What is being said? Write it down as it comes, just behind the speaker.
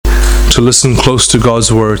to listen close to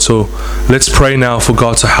God's word. So let's pray now for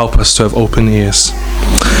God to help us to have open ears.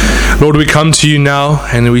 Lord, we come to you now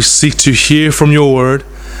and we seek to hear from your word.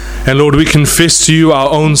 And Lord, we confess to you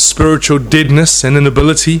our own spiritual deadness and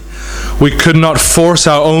inability. We could not force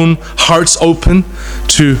our own hearts open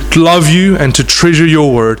to love you and to treasure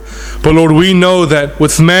your word. But Lord, we know that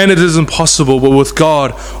with man it is impossible, but with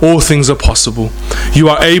God all things are possible. You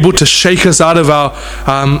are able to shake us out of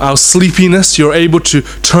our sleepiness. You're able to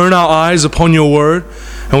turn our eyes upon your word.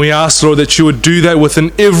 And we ask, Lord, that you would do that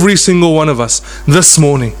within every single one of us this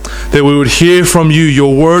morning, that we would hear from you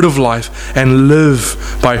your word of life and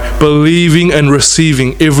live by believing and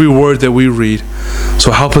receiving every word that we read.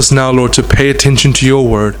 So help us now, Lord, to pay attention to your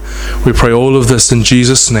word. We pray all of this in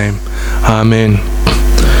Jesus' name. Amen.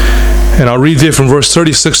 And I'll read there from verse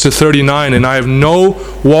 36 to 39, and I have no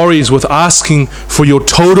worries with asking for your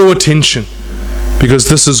total attention, because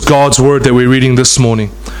this is God's word that we're reading this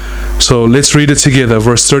morning. So let's read it together.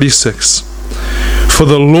 Verse 36. For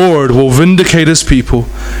the Lord will vindicate his people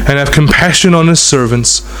and have compassion on his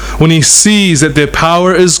servants when he sees that their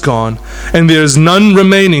power is gone and there is none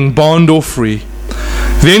remaining, bond or free.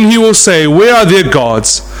 Then he will say, where are their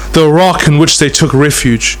gods, the rock in which they took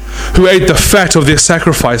refuge, who ate the fat of their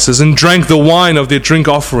sacrifices and drank the wine of their drink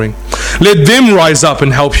offering? Let them rise up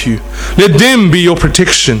and help you. Let them be your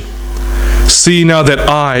protection. See now that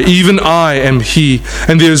I, even I, am he,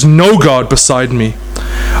 and there is no God beside me.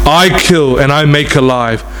 I kill and I make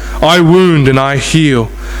alive. I wound and I heal,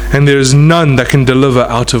 and there is none that can deliver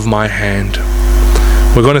out of my hand.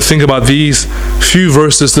 We're going to think about these few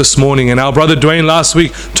verses this morning, and our brother Dwayne last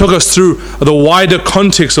week took us through the wider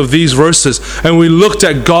context of these verses, and we looked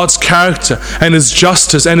at God's character and his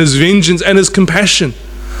justice and his vengeance and his compassion.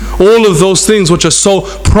 All of those things which are so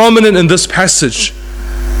prominent in this passage.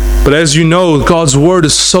 But as you know, God's word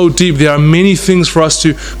is so deep. There are many things for us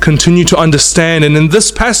to continue to understand. And in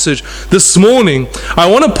this passage this morning, I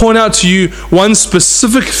want to point out to you one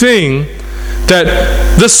specific thing that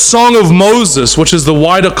this Song of Moses, which is the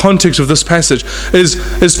wider context of this passage,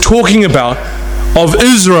 is talking about of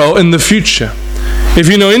Israel in the future. If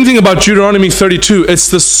you know anything about Deuteronomy 32, it's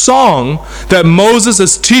the song that Moses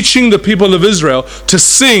is teaching the people of Israel to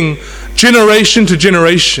sing generation to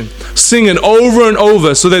generation. Sing it over and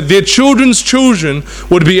over so that their children's children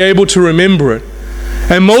would be able to remember it.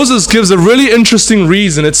 And Moses gives a really interesting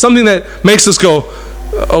reason. It's something that makes us go,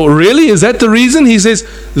 oh really? Is that the reason? He says,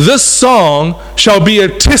 this song shall be a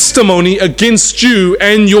testimony against you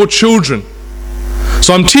and your children.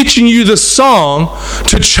 So I'm teaching you this song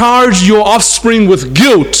to charge your offspring with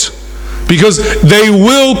guilt, because they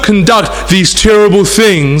will conduct these terrible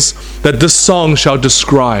things that this song shall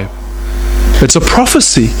describe. It's a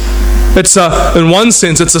prophecy. In one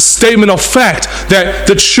sense, it's a statement of fact that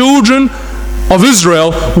the children of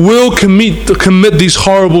Israel will commit these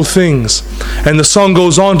horrible things. And the song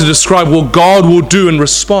goes on to describe what God will do in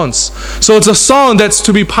response. So it's a song that's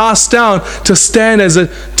to be passed down to stand as a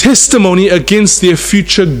testimony against their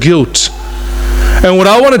future guilt. And what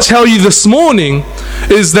I want to tell you this morning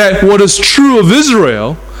is that what is true of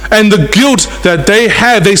Israel and the guilt that they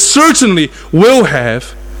have, they certainly will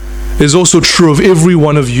have, is also true of every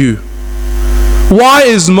one of you. Why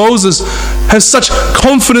is Moses has such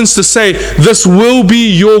confidence to say, this will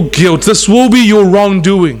be your guilt, this will be your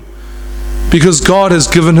wrongdoing? Because God has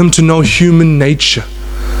given him to know human nature.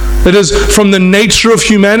 It is from the nature of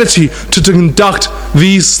humanity to conduct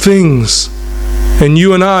these things. And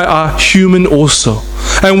you and I are human also.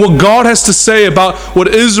 And what God has to say about what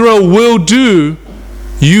Israel will do,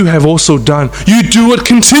 you have also done. You do it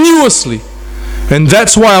continuously. And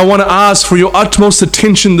that's why I want to ask for your utmost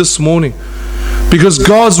attention this morning. Because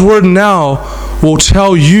God's word now will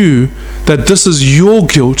tell you that this is your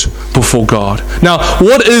guilt before God. Now,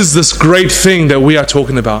 what is this great thing that we are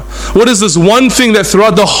talking about? What is this one thing that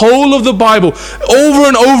throughout the whole of the Bible, over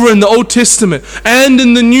and over in the Old Testament and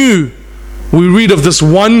in the New, we read of this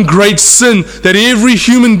one great sin that every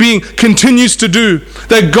human being continues to do,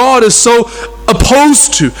 that God is so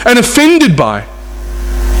opposed to and offended by?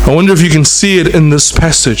 I wonder if you can see it in this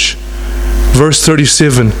passage. Verse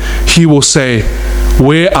 37, he will say,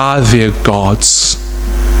 where are their gods?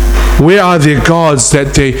 Where are their gods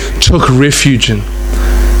that they took refuge in?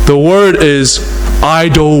 The word is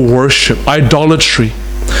idol worship, idolatry.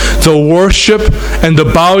 The worship and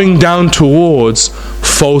the bowing down towards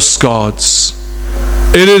false gods.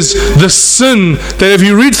 It is the sin that if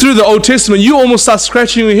you read through the Old Testament, you almost start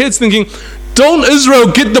scratching your heads thinking, don't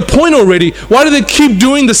Israel get the point already? Why do they keep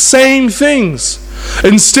doing the same things?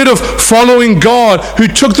 Instead of following God who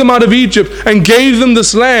took them out of Egypt and gave them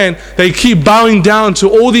this land, they keep bowing down to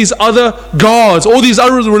all these other gods, all these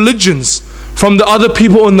other religions from the other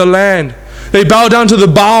people in the land. They bow down to the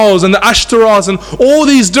Baals and the Ashtaroths and all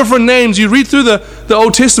these different names. You read through the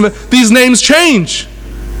Old Testament, these names change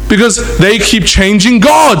because they keep changing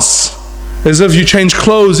gods, as if you change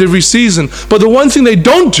clothes every season. But the one thing they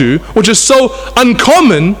don't do, which is so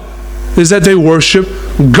uncommon, is that they worship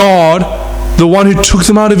God, the one who took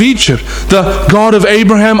them out of Egypt, the God of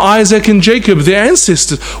Abraham, Isaac, and Jacob, their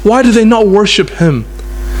ancestors. Why do they not worship Him?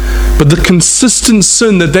 But the consistent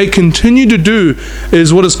sin that they continue to do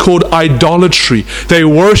is what is called idolatry. They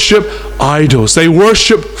worship idols. They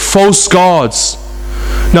worship false gods.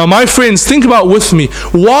 Now, my friends, think about with me.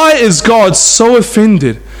 Why is God so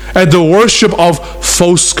offended at the worship of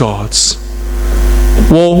false gods?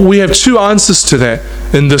 Well, we have two answers to that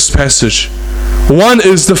in this passage. One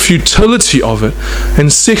is the futility of it,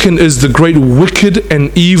 and second is the great wicked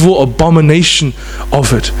and evil abomination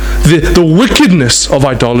of it, the wickedness of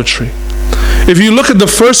idolatry. If you look at the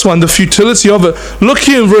first one, the futility of it, look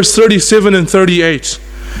here in verse 37 and 38.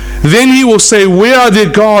 Then he will say, where are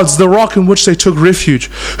their gods, the rock in which they took refuge,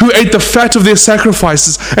 who ate the fat of their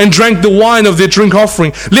sacrifices and drank the wine of their drink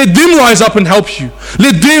offering? Let them rise up and help you.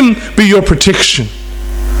 Let them be your protection.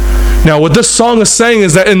 Now, what this song is saying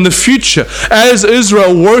is that in the future, as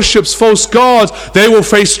Israel worships false gods, they will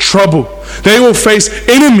face trouble. They will face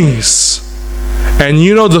enemies. And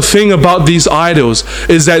you know the thing about these idols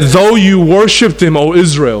is that though you worship them, O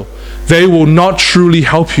Israel, they will not truly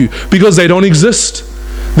help you because they don't exist.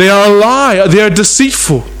 They are a lie. They are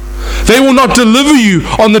deceitful. They will not deliver you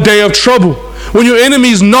on the day of trouble. When your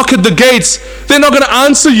enemies knock at the gates, they're not going to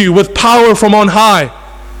answer you with power from on high.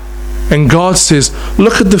 And God says,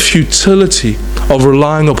 look at the futility of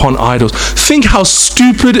relying upon idols. Think how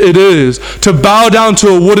stupid it is to bow down to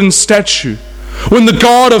a wooden statue when the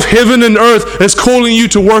God of heaven and earth is calling you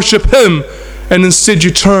to worship Him, and instead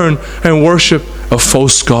you turn and worship a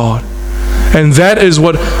false god. And that is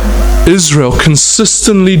what Israel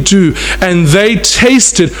consistently do, and they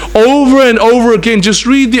taste it over and over again. Just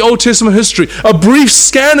read the Old Testament history. A brief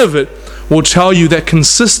scan of it will tell you that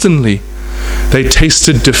consistently they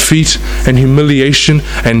tasted defeat and humiliation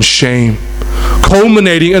and shame,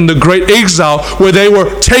 culminating in the great exile where they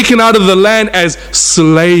were taken out of the land as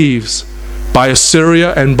slaves by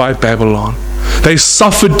Assyria and by Babylon. They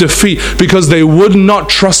suffered defeat because they would not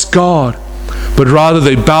trust God, but rather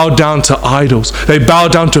they bowed down to idols. They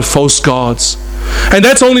bowed down to false gods. And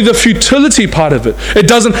that's only the futility part of it. It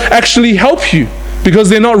doesn't actually help you because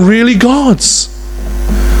they're not really gods.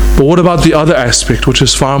 But what about the other aspect, which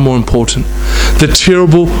is far more important? The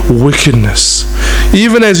terrible wickedness.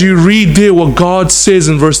 Even as you read there what God says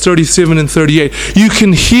in verse 37 and 38, you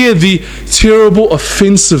can hear the terrible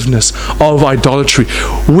offensiveness of idolatry.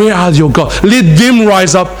 Where are your gods? Let them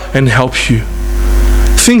rise up and help you.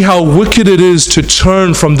 Think how wicked it is to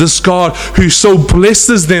turn from this God who so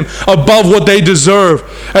blesses them above what they deserve,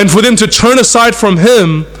 and for them to turn aside from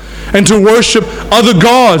Him and to worship other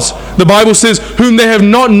gods. The Bible says, whom they have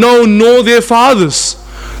not known nor their fathers.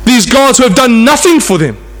 These gods who have done nothing for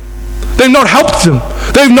them. They've not helped them.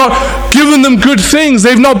 They've not given them good things.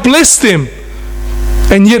 They've not blessed them.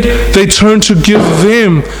 And yet they turn to give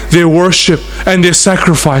them their worship and their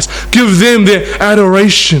sacrifice. Give them their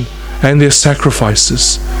adoration and their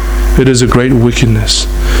sacrifices. It is a great wickedness.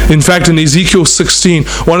 In fact, in Ezekiel 16,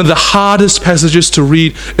 one of the hardest passages to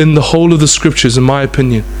read in the whole of the scriptures, in my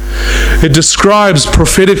opinion, it describes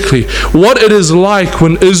prophetically what it is like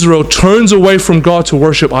when Israel turns away from God to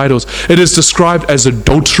worship idols. It is described as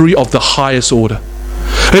adultery of the highest order.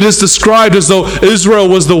 It is described as though Israel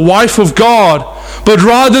was the wife of God, but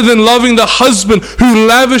rather than loving the husband who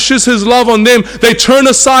lavishes his love on them, they turn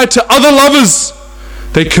aside to other lovers.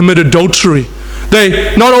 They commit adultery.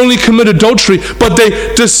 They not only commit adultery, but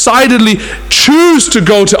they decidedly choose to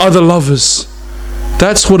go to other lovers.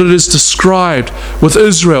 That's what it is described with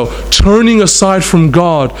Israel turning aside from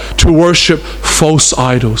God to worship false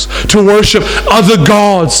idols, to worship other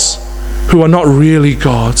gods who are not really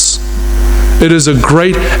gods. It is a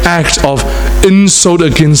great act of insult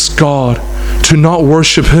against God to not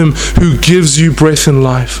worship Him who gives you breath and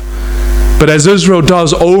life. But as Israel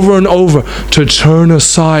does over and over, to turn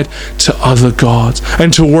aside to other gods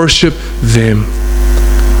and to worship them.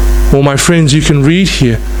 Well, my friends, you can read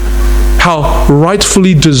here how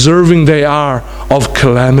rightfully deserving they are of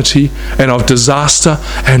calamity and of disaster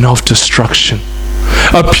and of destruction.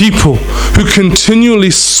 A people who continually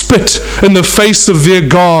spit in the face of their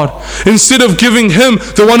God instead of giving Him,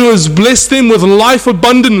 the one who has blessed them with life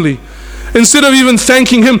abundantly, instead of even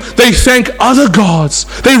thanking Him, they thank other gods.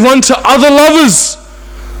 They run to other lovers.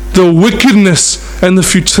 The wickedness and the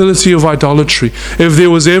futility of idolatry. If there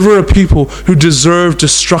was ever a people who deserved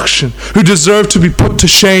destruction, who deserved to be put to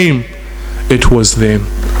shame, it was them.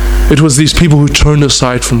 It was these people who turned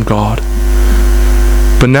aside from God.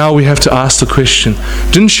 But now we have to ask the question,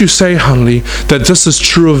 didn't you say, Hanli, that this is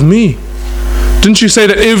true of me? Didn't you say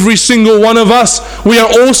that every single one of us, we are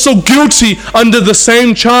also guilty under the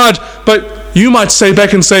same charge? But you might say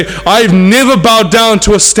back and say, I've never bowed down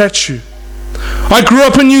to a statue. I grew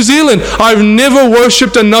up in New Zealand. I've never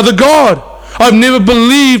worshipped another God. I've never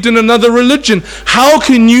believed in another religion. How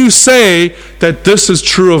can you say that this is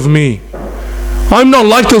true of me? I'm not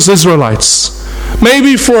like those Israelites.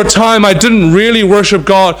 Maybe for a time I didn't really worship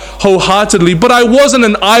God wholeheartedly, but I wasn't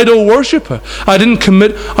an idol worshiper. I didn't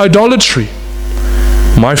commit idolatry.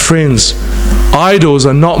 My friends, idols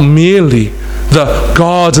are not merely the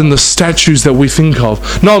gods and the statues that we think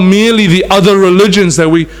of, not merely the other religions that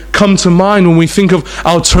we come to mind when we think of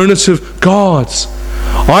alternative gods.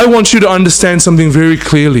 I want you to understand something very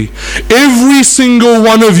clearly. Every single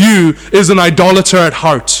one of you is an idolater at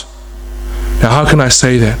heart. Now, how can I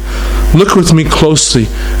say that? Look with me closely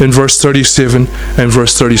in verse 37 and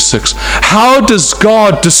verse 36. How does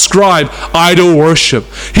God describe idol worship?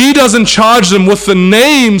 He doesn't charge them with the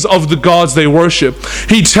names of the gods they worship.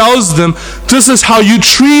 He tells them, this is how you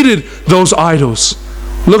treated those idols.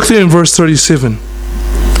 Look there in verse 37.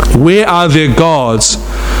 Where are their gods,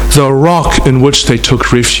 the rock in which they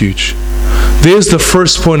took refuge? There's the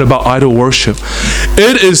first point about idol worship.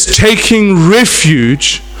 It is taking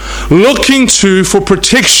refuge, looking for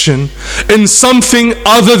protection in something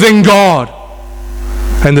other than God.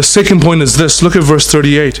 And the second point is this. Look at verse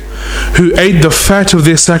 38. Who ate the fat of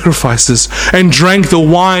their sacrifices and drank the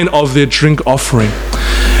wine of their drink offering.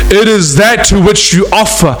 It is that to which you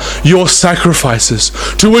offer your sacrifices,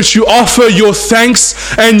 to which you offer your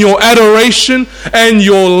thanks and your adoration and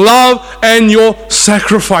your love and your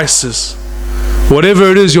sacrifices.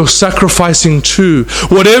 Whatever it is you're sacrificing to,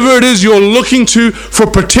 whatever it is you're looking to for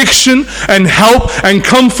protection and help and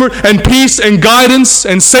comfort and peace and guidance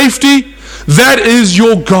and safety, that is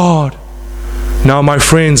your God. Now, my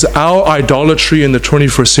friends, our idolatry in the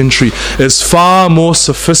 21st century is far more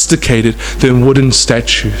sophisticated than wooden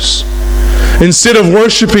statues. Instead of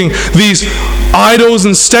worshiping these idols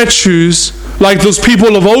and statues like those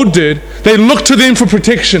people of old did, they look to them for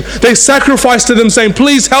protection. They sacrifice to them saying,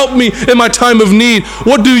 please help me in my time of need.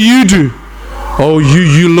 What do? Oh,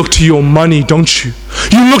 you look to your money, don't you?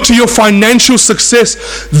 You look to your financial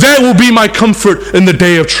success. That will be my comfort in the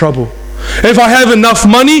day of trouble. If I have enough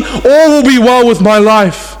money, all will be well with my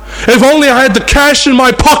life. If only I had the cash in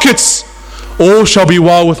my pockets, all shall be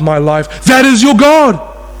well with my life. That is your God.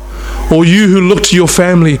 Or you who look to your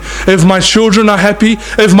family, if my children are happy,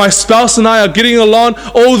 if my spouse and I are getting along,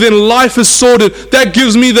 oh, then life is sorted. That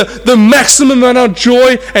gives me the maximum amount of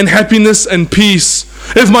joy and happiness and peace.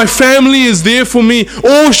 If my family is there for me,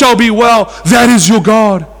 all shall be well. That is your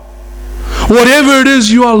God. Whatever it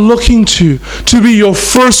is you are looking to be your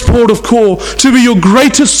first port of call, to be your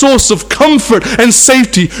greatest source of comfort and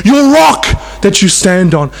safety, your rock that you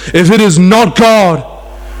stand on, if it is not God,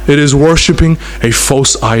 it is worshiping a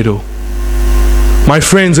false idol. My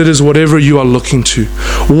friends, it is whatever you are looking to.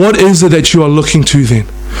 What is it that you are looking to then?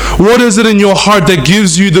 What is it in your heart that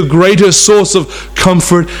gives you the greatest source of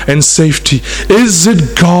comfort and safety? Is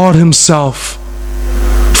it God Himself?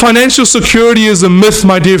 Financial security is a myth,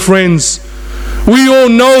 my dear friends. We all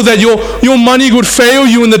know that your money would fail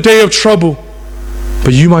you in the day of trouble.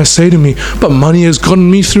 But you might say to me, but money has gotten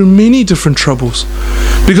me through many different troubles.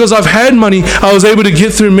 Because I've had money, I was able to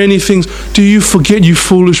get through many things. Do you forget, you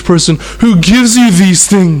foolish person, who gives you these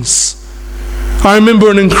things? I remember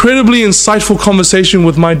an incredibly insightful conversation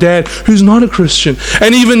with my dad, who's not a Christian.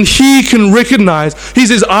 And even he can recognize, he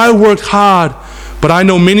says, I worked hard. But I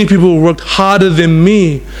know many people who worked harder than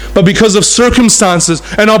me. But because of circumstances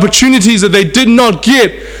and opportunities that they did not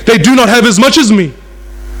get, they do not have as much as me.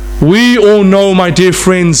 We all know, my dear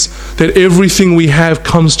friends, that everything we have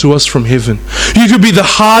comes to us from heaven. You could be the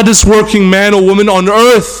hardest working man or woman on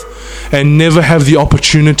earth and never have the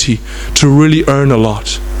opportunity to really earn a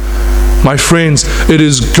lot. My friends, it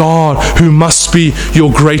is God who must be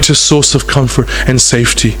your greatest source of comfort and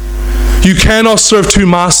safety. You cannot serve two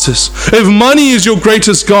masters. If money is your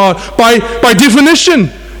greatest God, by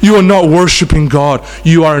definition, you are not worshiping God.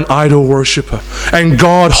 You are an idol worshiper. And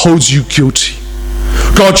God holds you guilty.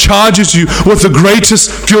 God charges you with the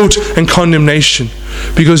greatest guilt and condemnation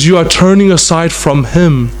because you are turning aside from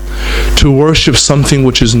Him to worship something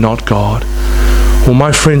which is not God. Well,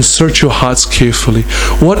 my friends, search your hearts carefully.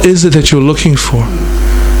 What is it that you're looking for?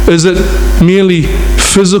 Is it merely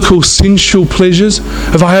physical, sensual pleasures?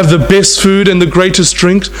 If I have the best food and the greatest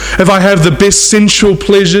drinks, if I have the best sensual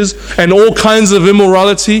pleasures and all kinds of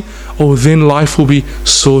immorality, oh, then life will be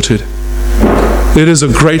sorted. It is a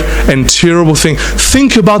great and terrible thing.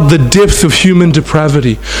 Think about the depth of human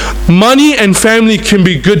depravity. Money and family can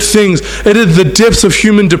be good things. It is the depth of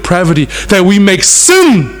human depravity that we make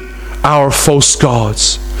sin our false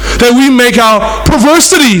gods, that we make our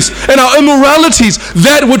perversities and our immoralities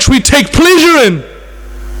that which we take pleasure in.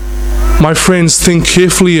 My friends, think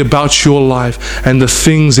carefully about your life and the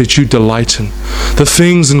things that you delight in, the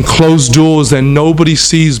things in closed doors that nobody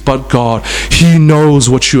sees but God. He knows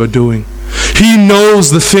what you are doing. He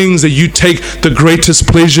knows the things that you take the greatest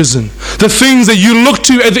pleasures in, the things that you look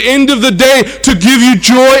to at the end of the day to give you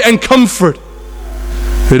joy and comfort.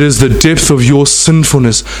 It is the depth of your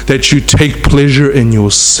sinfulness that you take pleasure in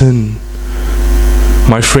your sin.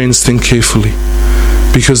 My friends, think carefully,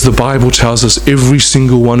 because the Bible tells us every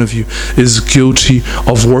single one of you is guilty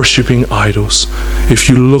of worshiping idols. If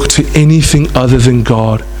you look to anything other than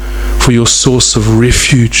God for your source of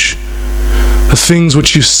refuge, the things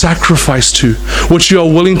which you sacrifice to, which you are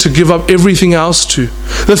willing to give up everything else to,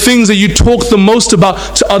 the things that you talk the most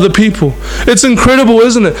about to other people. It's incredible,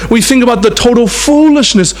 isn't it? We think about the total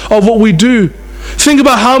foolishness of what we do. Think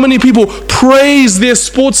about how many people praise their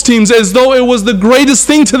sports teams as though it was the greatest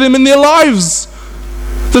thing to them in their lives.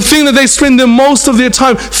 The thing that they spend the most of their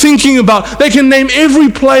time thinking about. They can name every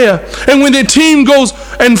player, and when their team goes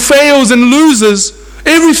and fails and loses,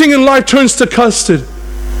 everything in life turns to custard.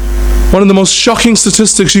 One of the most shocking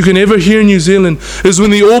statistics you can ever hear in New Zealand is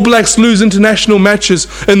when the All Blacks lose international matches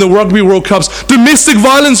in the Rugby World Cups, domestic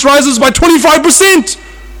violence rises by 25%.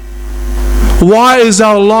 Why is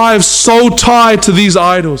our lives so tied to these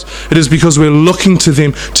idols? It is because we're looking to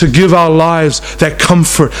them to give our lives that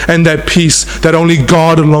comfort and that peace that only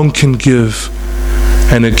God alone can give.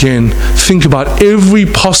 And again, think about every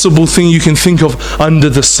possible thing you can think of under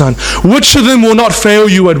the sun. Which of them will not fail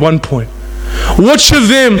you at one point? Which of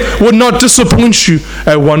them would not disappoint you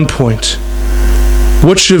at one point?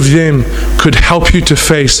 Which of them could help you to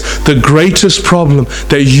face the greatest problem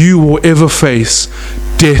that you will ever face?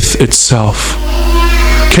 Death itself.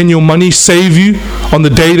 Can your money save you on the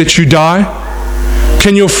day that you die?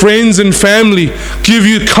 Can your friends and family give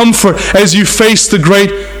you comfort as you face the great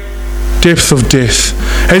depth of death?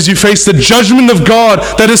 As you face the judgment of God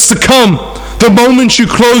that is to come the moment you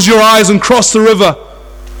close your eyes and cross the river?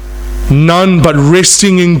 None but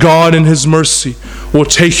resting in God and His mercy will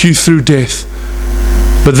take you through death.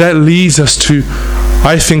 But that leads us to,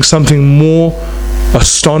 I think, something more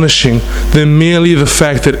astonishing than merely the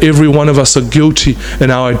fact that every one of us are guilty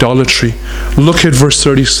in our idolatry. Look at verse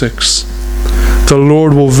 36. The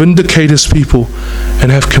Lord will vindicate His people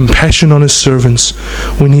and have compassion on His servants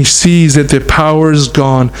when He sees that their power is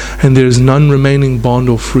gone and there is none remaining bond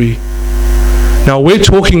or free. Now we're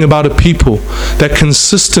talking about a people that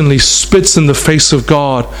consistently spits in the face of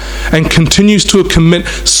God and continues to commit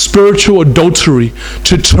spiritual adultery,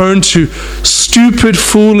 to turn to stupid,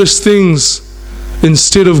 foolish things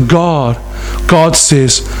instead of God. God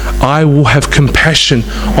says, I will have compassion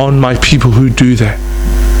on my people who do that.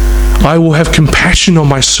 I will have compassion on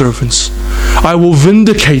my servants. I will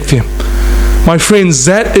vindicate them. My friends,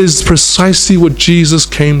 that is precisely what Jesus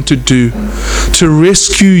came to do, to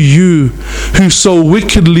rescue you who so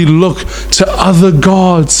wickedly look to other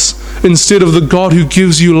gods instead of the God who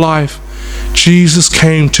gives you life. Jesus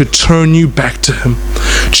came to turn you back to Him.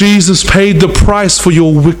 Jesus paid the price for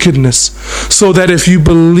your wickedness so that if you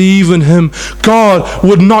believe in Him, God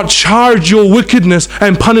would not charge your wickedness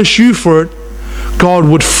and punish you for it. God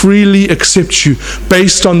would freely accept you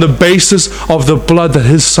based on the basis of the blood that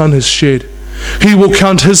His Son has shed. He will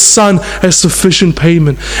count His Son as sufficient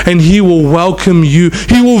payment, and He will welcome you.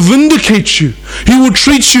 He will vindicate you. He will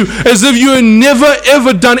treat you as if you had never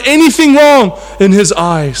ever done anything wrong in His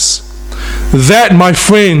eyes. That, my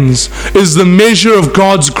friends, is the measure of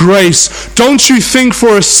God's grace. Don't you think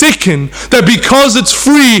for a second that because it's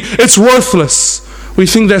free, it's worthless. We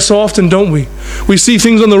think that so often, don't we? We see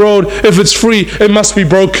things on the road, if it's free, it must be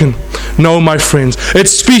broken. No, my friends,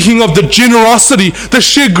 it's speaking of the generosity, the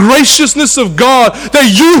sheer graciousness of God,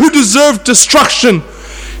 that you who deserve destruction,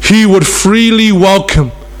 He would freely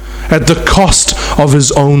welcome at the cost of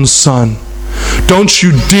His own Son. Don't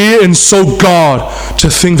you dare insult God to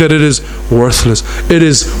think that it is worthless. It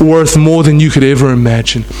is worth more than you could ever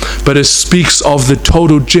imagine. But it speaks of the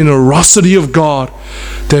total generosity of God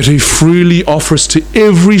that He freely offers to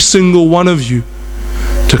every single one of you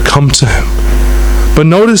to come to Him. But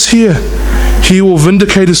notice here, He will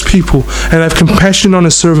vindicate his people and have compassion on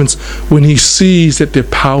his servants when he sees that their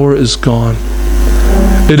power is gone.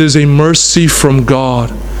 It is a mercy from God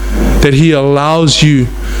that he allows you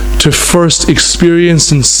to first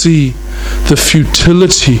experience and see the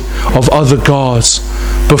futility of other gods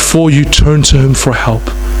before you turn to him for help.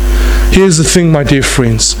 Here's the thing, my dear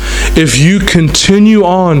friends. If you continue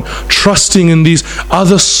on trusting in these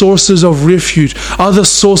other sources of refuge, other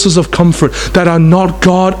sources of comfort that are not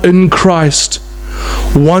God in Christ,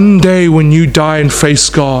 one day when you die and face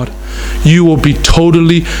God, you will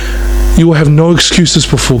have no excuses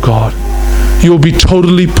before God. You will be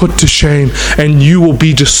totally put to shame, and you will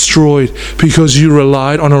be destroyed because you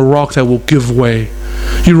relied on a rock that will give way.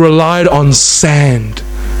 You relied on sand.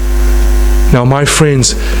 Now, my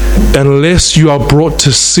friends, unless you are brought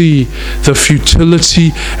to see the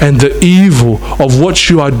futility and the evil of what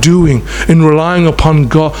you are doing in relying upon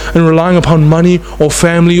God, and relying upon money or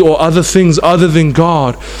family or other things other than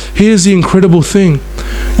God, here's the incredible thing.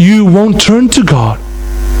 You won't turn to God.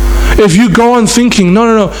 If you go on thinking,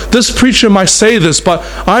 no, this preacher might say this, but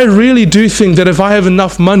I really do think that if I have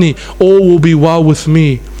enough money, all will be well with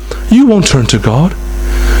me, you won't turn to God.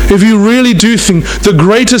 If you really do think the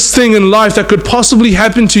greatest thing in life that could possibly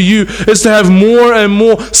happen to you is to have more and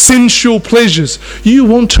more sensual pleasures, you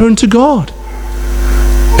won't turn to God.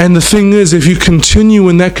 And the thing is, if you continue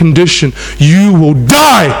in that condition, you will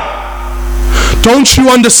die. Don't you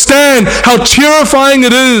understand how terrifying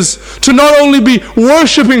it is to not only be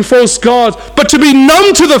worshiping false gods, but to be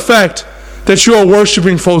numb to the fact that you are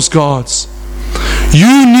worshiping false gods?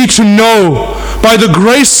 You need to know by the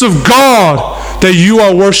grace of God that you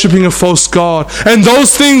are worshiping a false god, and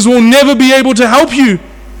those things will never be able to help you.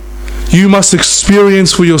 You must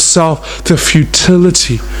experience for yourself the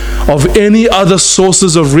futility of any other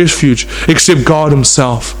sources of refuge except God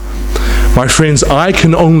himself. My friends, I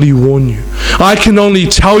can only warn you. I can only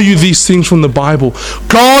tell you these things from the Bible.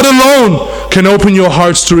 God alone can open your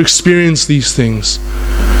hearts to experience these things.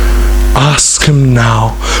 Ask him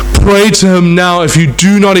now. Pray to him now if you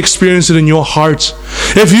do not experience it in your heart.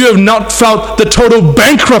 If you have not felt the total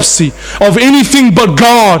bankruptcy of anything but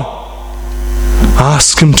God,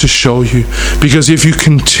 ask him to show you. Because if you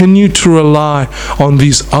continue to rely on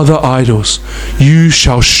these other idols, you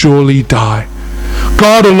shall surely die.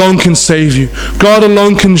 God alone can save you. God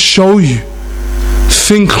alone can show you.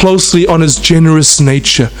 Think closely on his generous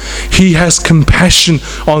nature. He has compassion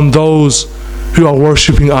on those who are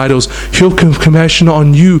worshiping idols. He'll have compassion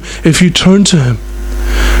on you if you turn to him.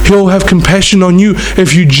 He'll have compassion on you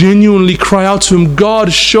if you genuinely cry out to him,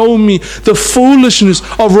 God, show me the foolishness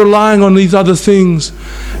of relying on these other things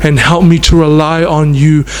and help me to rely on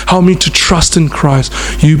you. Help me to trust in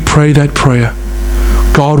Christ. You pray that prayer.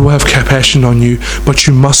 God will have compassion on you, but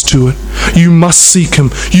you must do it. You must seek him.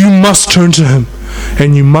 You must turn to him.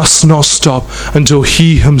 And you must not stop until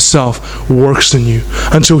he himself works in you,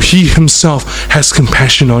 until he himself has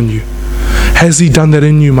compassion on you. Has he done that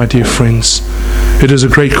in you, my dear friends? It is a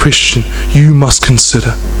great question you must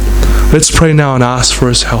consider. Let's pray now and ask for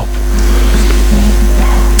his help.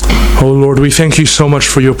 Oh Lord, we thank you so much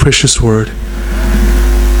for your precious word.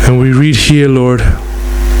 And we read here, Lord,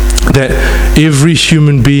 that every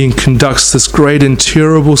human being conducts this great and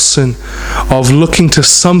terrible sin of looking to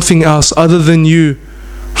something else other than you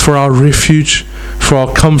for our refuge, for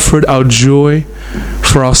our comfort, our joy,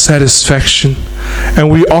 for our satisfaction. And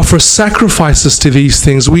we offer sacrifices to these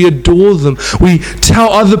things. We adore them. We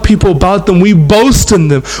tell other people about them. We boast in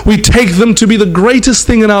them. We take them to be the greatest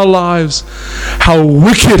thing in our lives. How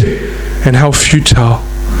wicked and how futile.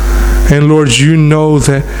 And Lord, you know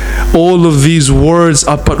that all of these words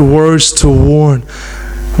are but words to warn.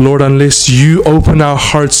 Lord, unless you open our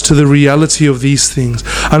hearts to the reality of these things,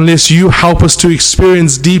 unless you help us to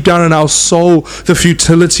experience deep down in our soul the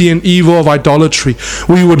futility and evil of idolatry,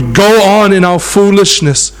 we would go on in our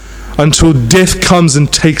foolishness until death comes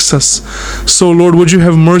and takes us. So Lord, would you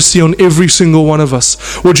have mercy on every single one of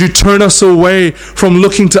us? Would you turn us away from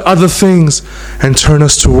looking to other things and turn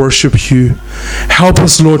us to worship you? Help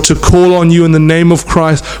us, Lord, to call on you in the name of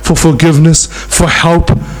Christ for forgiveness, for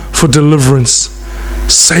help, for deliverance.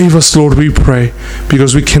 Save us, Lord, we pray,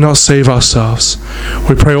 because we cannot save ourselves.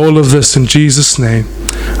 We pray all of this in Jesus' name.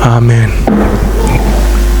 Amen.